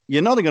time,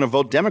 you know they're going to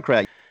vote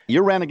Democrat.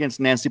 You ran against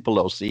Nancy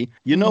Pelosi.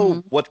 You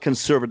know what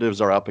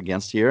conservatives are up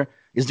against here.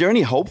 Is there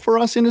any hope for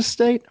us in this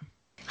state?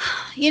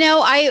 You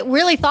know, I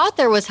really thought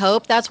there was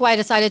hope. That's why I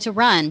decided to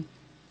run.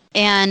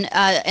 And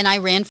I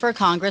ran for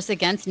Congress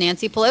against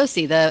Nancy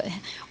Pelosi, the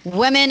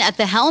women at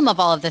the helm of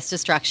all of this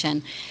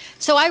destruction.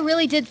 So I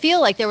really did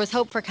feel like there was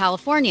hope for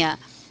California.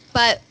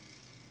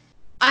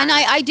 And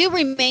I do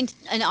remain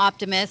an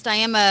optimist. I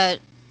am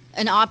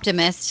an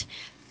optimist.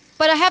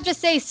 But I have to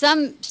say,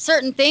 some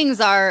certain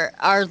things are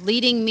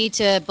leading me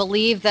to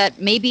believe that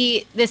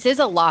maybe this is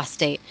a lost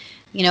state.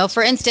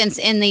 For instance,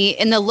 in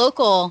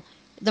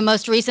the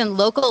most recent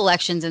local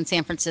elections in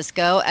San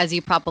Francisco, as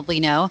you probably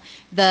know,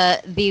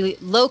 the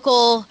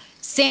local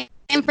San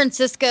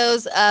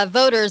Francisco's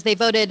voters, they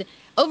voted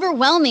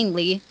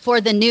overwhelmingly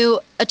for the new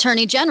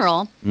Attorney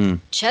General,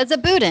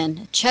 Chesa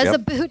Boudin. Chesa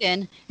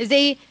Boudin is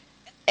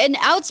an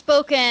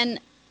outspoken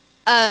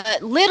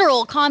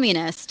literal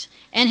communist,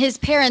 and his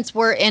parents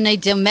were in a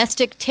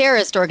domestic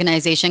terrorist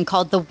organization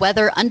called the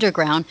Weather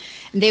Underground.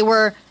 They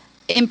were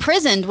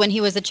imprisoned when he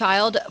was a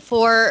child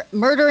for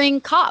murdering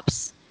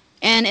cops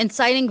and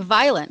inciting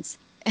violence.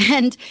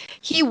 And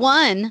he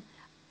won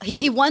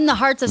the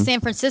hearts of San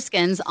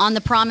Franciscans on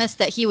the promise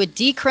that he would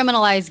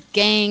decriminalize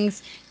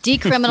gangs,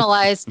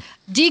 decriminalize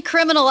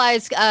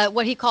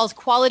what he calls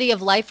quality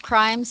of life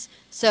crimes.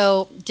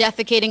 So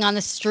defecating on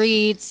the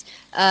streets,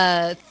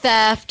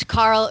 theft,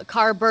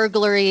 car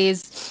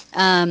burglaries,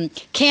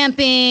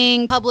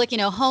 camping, public,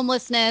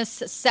 homelessness,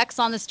 sex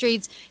on the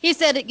streets. He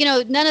said,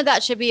 none of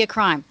that should be a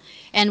crime.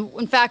 And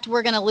in fact,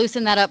 we're going to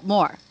loosen that up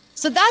more.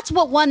 So that's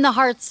what won the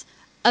hearts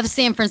of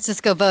San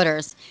Francisco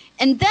voters.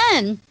 And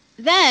then,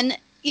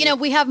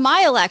 we have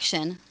my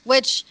election,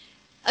 which,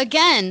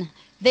 again,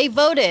 they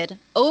voted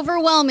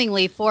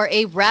overwhelmingly for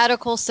a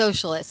radical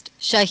socialist,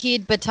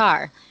 Shahid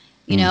Buttar.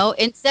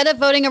 Instead of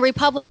voting a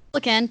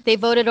Republican, they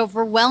voted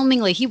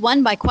overwhelmingly. He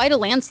won by quite a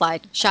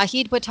landslide,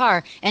 Shahid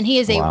Buttar, and he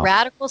is a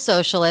radical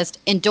socialist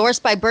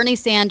endorsed by Bernie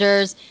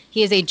Sanders.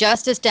 He is a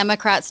Justice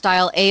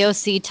Democrat-style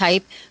AOC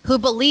type who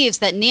believes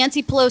that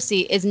Nancy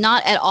Pelosi is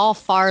not at all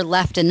far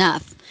left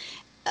enough.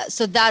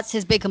 So that's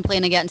his big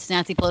complaint against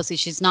Nancy Pelosi.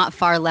 She's not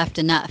far left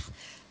enough.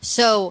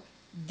 So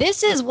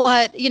this is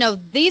what,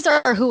 these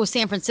are who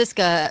San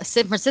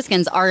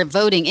Franciscans are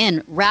voting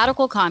in,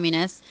 radical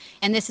communists.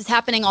 And this is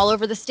happening all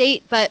over the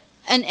state. But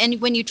and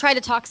when you try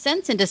to talk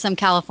sense into some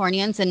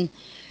Californians and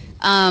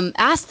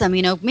ask them,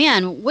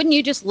 man, wouldn't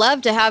you just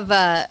love to have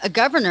a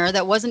governor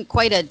that wasn't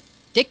quite a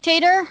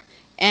dictator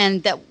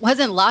and that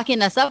wasn't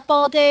locking us up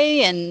all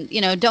day? And,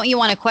 don't you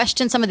want to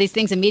question some of these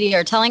things the media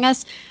are telling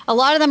us? A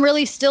lot of them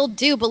really still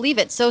do believe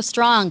it so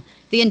strong.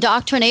 The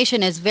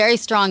indoctrination is very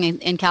strong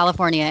in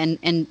California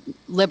and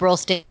liberal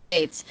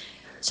states.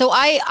 So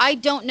I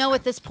don't know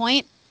at this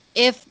point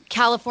if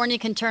California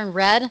can turn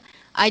red.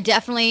 I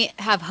definitely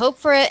have hope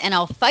for it, and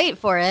I'll fight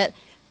for it.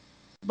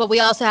 But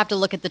we also have to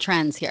look at the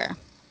trends here.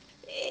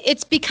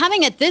 It's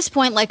becoming at this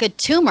point like a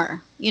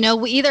tumor.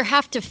 We either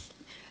have to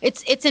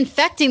it's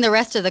infecting the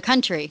rest of the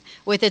country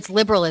with its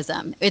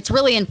liberalism. It's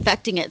really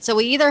infecting it. So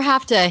we either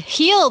have to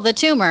heal the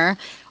tumor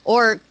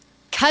or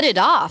cut it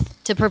off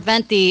to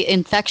prevent the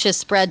infectious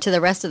spread to the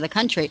rest of the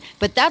country.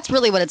 But that's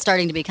really what it's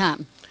starting to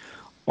become.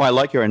 Well, I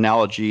like your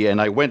analogy. And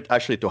I went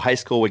actually to high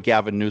school with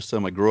Gavin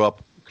Newsom. I grew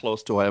up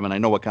close to him, and I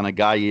know what kind of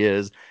guy he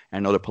is. I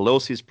know the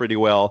Pelosi's pretty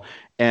well.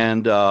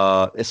 And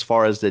as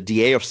far as the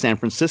DA of San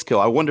Francisco,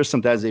 I wonder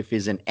sometimes if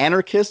he's an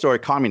anarchist or a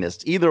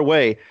communist. Either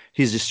way,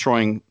 he's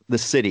destroying the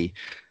city.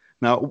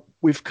 Now,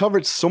 we've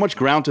covered so much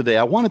ground today.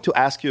 I wanted to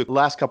ask you the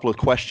last couple of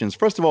questions.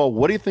 First of all,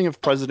 what do you think of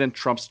President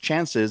Trump's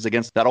chances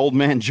against that old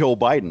man, Joe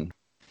Biden?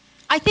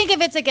 I think if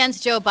it's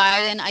against Joe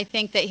Biden, I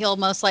think that he'll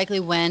most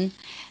likely win.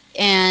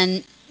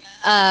 And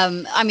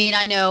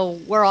I know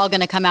we're all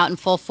going to come out in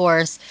full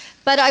force.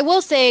 But I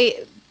will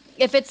say,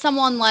 if it's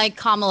someone like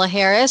Kamala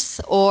Harris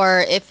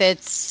or if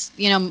it's,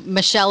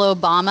 Michelle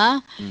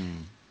Obama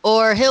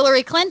or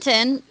Hillary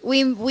Clinton,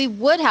 we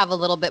would have a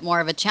little bit more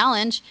of a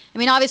challenge.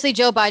 Obviously,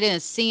 Joe Biden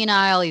is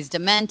senile. He's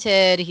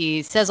demented.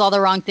 He says all the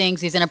wrong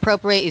things. He's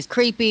inappropriate. He's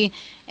creepy.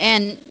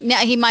 And now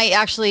he might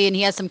actually, and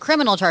he has some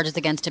criminal charges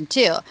against him,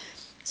 too.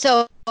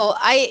 So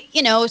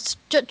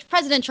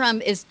President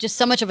Trump is just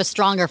so much of a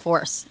stronger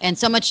force and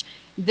so much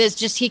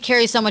he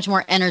carries so much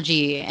more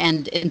energy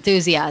and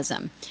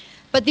enthusiasm.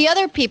 But the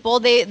other people,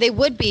 they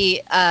would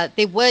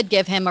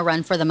give him a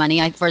run for his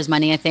money,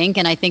 I think.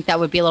 And I think that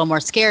would be a little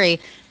more scary.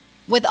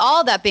 With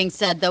all that being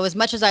said, though, as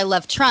much as I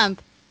love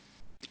Trump,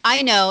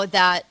 I know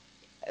that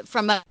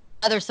from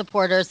other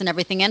supporters and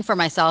everything, and for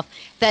myself,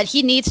 that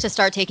he needs to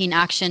start taking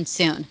action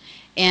soon.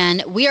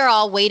 And we are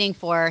all waiting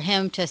for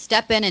him to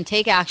step in and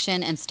take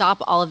action and stop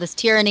all of this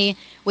tyranny.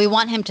 We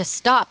want him to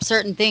stop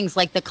certain things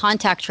like the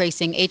contact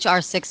tracing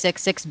HR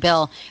 666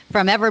 bill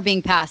from ever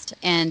being passed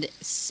and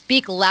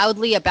speak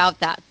loudly about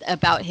that,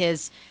 about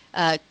his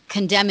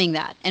condemning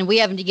that. And we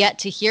haven't yet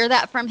to hear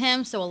that from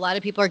him. So a lot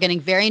of people are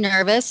getting very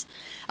nervous.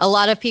 A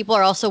lot of people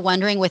are also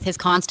wondering, with his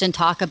constant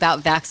talk about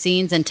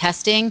vaccines and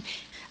testing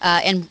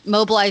and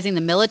mobilizing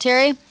the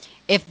military,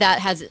 if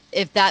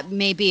that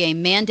may be a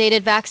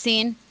mandated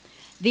vaccine.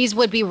 These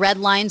would be red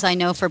lines, I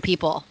know, for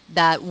people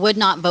that would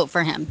not vote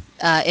for him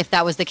if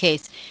that was the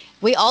case.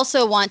 We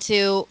also want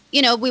to,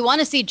 we want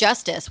to see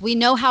justice. We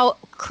know how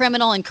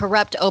criminal and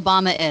corrupt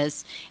Obama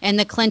is, and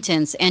the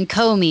Clintons, and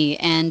Comey,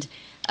 and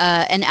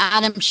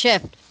Adam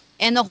Schiff,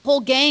 and the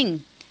whole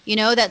gang,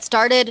 that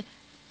started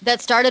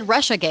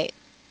Russiagate.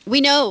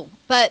 We know,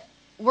 but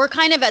we're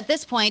kind of at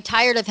this point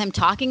tired of him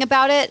talking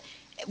about it.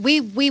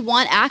 we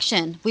want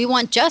action. We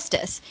want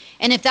justice.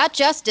 And if that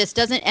justice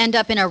doesn't end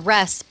up in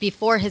arrests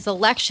before his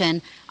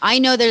election, I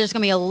know there's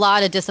going to be a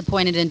lot of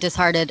disappointed and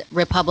disheartened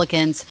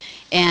Republicans.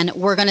 And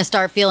we're going to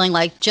start feeling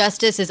like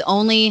justice is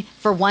only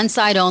for one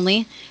side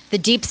only. The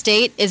deep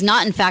state is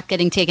not, in fact,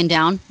 getting taken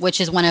down,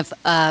 which is one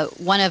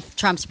of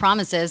Trump's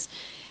promises.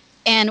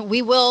 And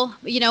we will,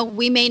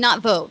 we may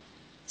not vote.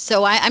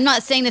 So I'm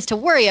not saying this to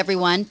worry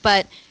everyone,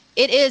 but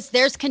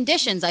there's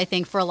conditions, I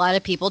think, for a lot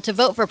of people to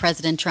vote for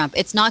President Trump.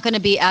 It's not going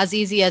to be as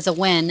easy as a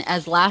win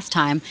as last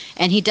time.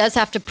 And he does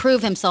have to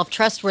prove himself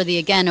trustworthy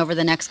again over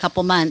the next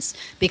couple months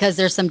because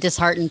there's some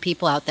disheartened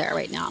people out there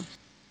right now.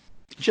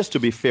 Just to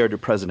be fair to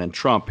President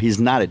Trump, he's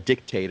not a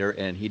dictator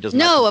and he does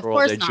not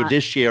control the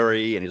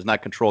judiciary and he does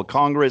not control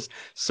Congress.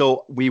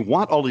 So we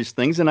want all these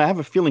things. And I have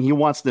a feeling he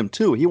wants them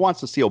too. He wants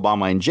to see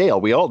Obama in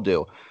jail. We all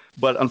do.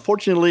 But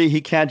unfortunately,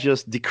 he can't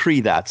just decree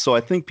that. So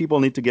I think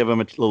people need to give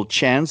him a little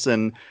chance.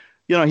 And,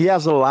 he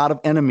has a lot of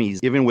enemies,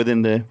 even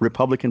within the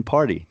Republican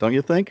Party. Don't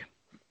you think?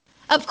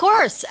 Of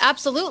course.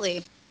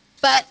 Absolutely.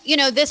 But,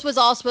 this was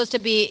all supposed to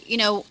be,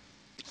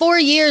 4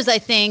 years, I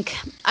think.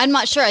 I'm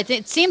not sure. I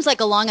think it seems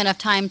like a long enough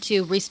time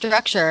to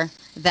restructure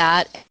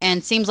that,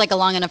 and seems like a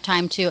long enough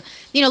time to,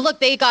 look,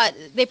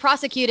 they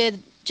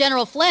prosecuted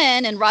General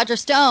Flynn and Roger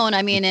Stone.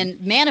 I mean, and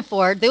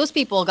Manafort, those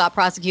people got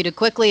prosecuted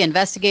quickly,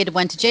 investigated,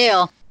 went to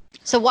jail.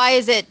 So why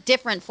is it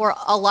different for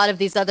a lot of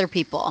these other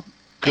people?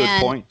 Good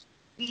point.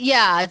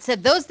 Yeah, it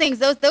said those things,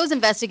 those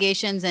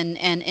investigations and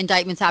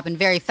indictments happen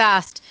very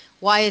fast.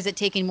 Why is it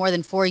taking more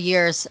than 4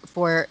 years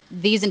for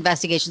these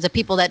investigations of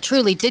people that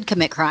truly did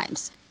commit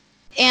crimes?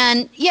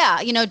 And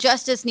yeah,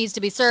 justice needs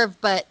to be served.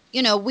 But,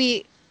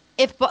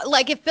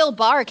 if Bill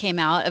Barr came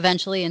out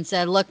eventually and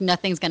said, look,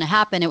 nothing's going to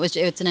happen.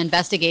 It's an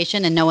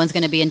investigation and no one's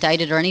going to be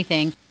indicted or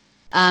anything.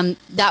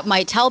 That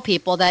might tell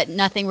people that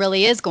nothing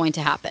really is going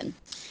to happen.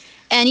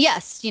 And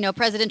yes,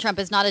 President Trump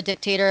is not a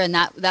dictator, and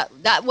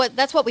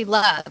that's what we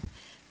love.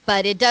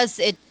 But it does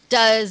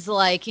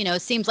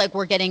seems like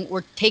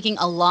we're taking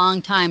a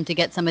long time to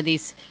get some of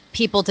these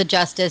people to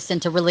justice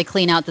and to really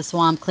clean out the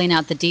swamp, clean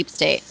out the deep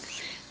state.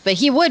 But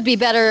he would be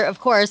better, of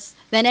course,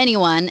 than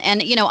anyone.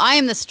 And, I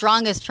am the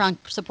strongest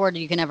Trump supporter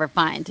you can ever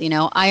find.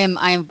 I am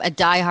a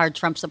diehard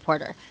Trump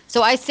supporter.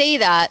 So I say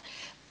that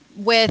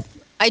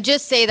I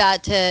just say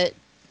that to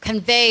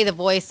convey the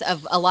voice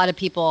of a lot of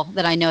people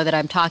that I know that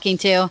I'm talking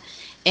to,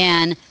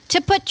 and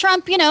to put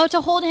Trump,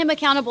 to hold him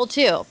accountable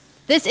too.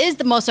 This is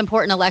the most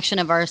important election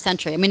of our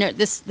century. I mean,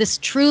 this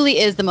truly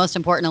is the most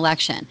important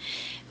election.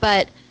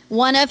 But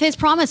one of his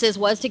promises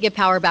was to give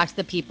power back to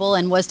the people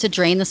and was to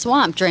drain the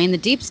swamp, drain the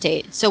deep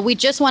state. So we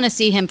just want to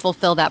see him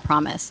fulfill that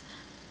promise.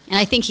 And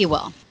I think he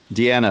will.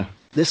 DeAnna,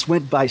 this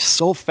went by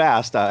so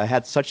fast. I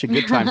had such a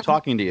good time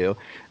talking to you.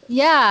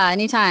 Yeah,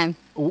 anytime.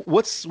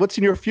 What's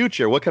in your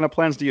future? What kind of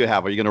plans do you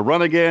have? Are you going to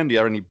run again? Do you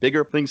have any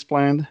bigger things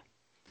planned?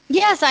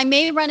 Yes, I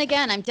may run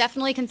again. I'm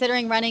definitely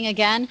considering running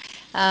again.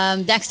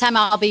 Next time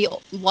I'll be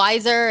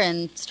wiser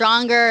and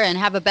stronger and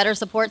have a better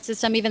support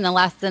system even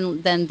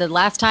than the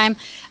last time.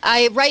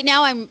 Right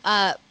now I'm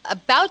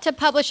about to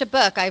publish a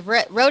book. I've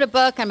wrote a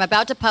book. I'm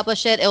about to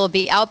publish it. It will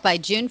be out by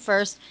June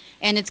 1st,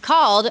 and it's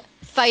called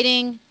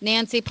Fighting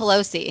Nancy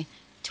Pelosi,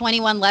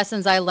 21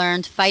 Lessons I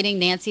Learned Fighting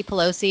Nancy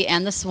Pelosi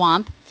and the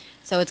Swamp.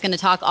 So it's going to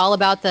talk all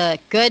about the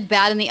good,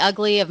 bad, and the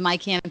ugly of my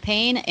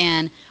campaign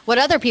and what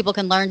other people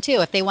can learn,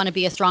 too, if they want to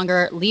be a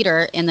stronger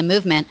leader in the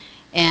movement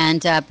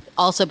and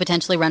also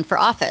potentially run for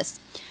office.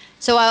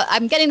 So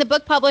I'm getting the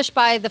book published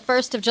by the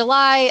 1st of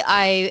July.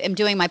 I am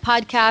doing my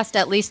podcast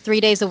at least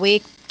 3 days a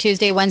week,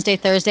 Tuesday, Wednesday,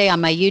 Thursday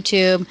on my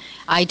YouTube,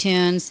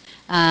 iTunes,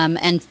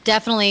 and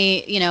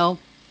definitely,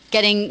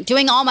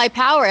 doing all my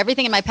power,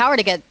 everything in my power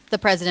to get the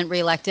president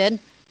reelected.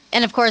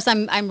 And of course,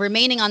 I'm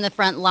remaining on the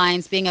front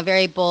lines, being a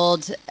very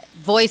bold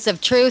voice of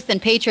truth and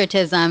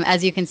patriotism,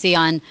 as you can see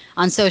on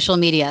social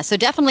media. So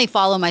definitely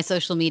follow my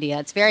social media.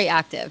 It's very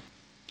active.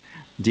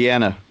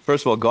 DeAnna,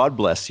 first of all, God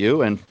bless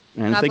you. And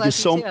thank you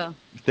so much.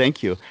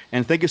 Thank you.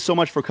 And thank you so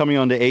much for coming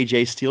on the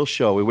AJ Steele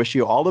Show. We wish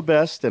you all the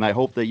best, and I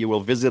hope that you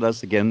will visit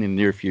us again in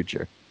the near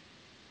future.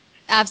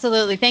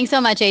 Absolutely. Thanks so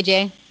much,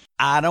 AJ.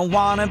 I don't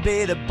want to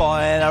be the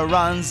boy that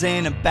runs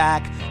in the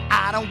back.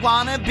 I don't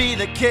want to be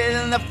the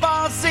kid that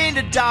falls in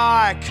the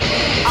dark.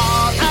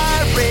 All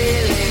I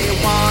really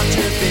want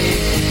to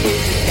be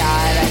is the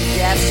guy that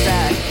gets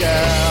that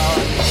girl.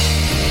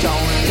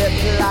 Don't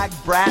look like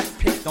Brad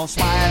Pitt, don't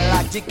smile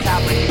like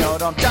DiCaprio,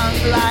 don't dunk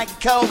like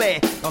Kobe,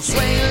 don't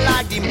swing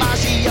like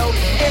DiMaggio.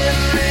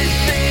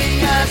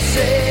 Everything I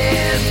say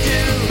and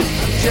do,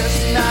 I'm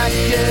just not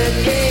good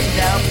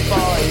enough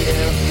for you.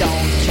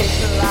 Don't kick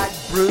like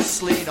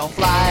Bruce Lee, don't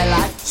fly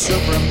like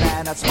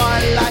Superman, that's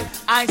smart like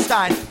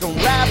Einstein, don't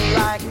rap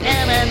like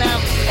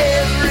Eminem.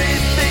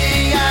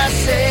 Everything I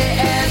say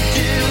and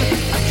do,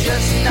 I'm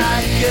just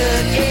not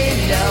good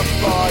enough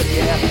for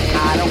you.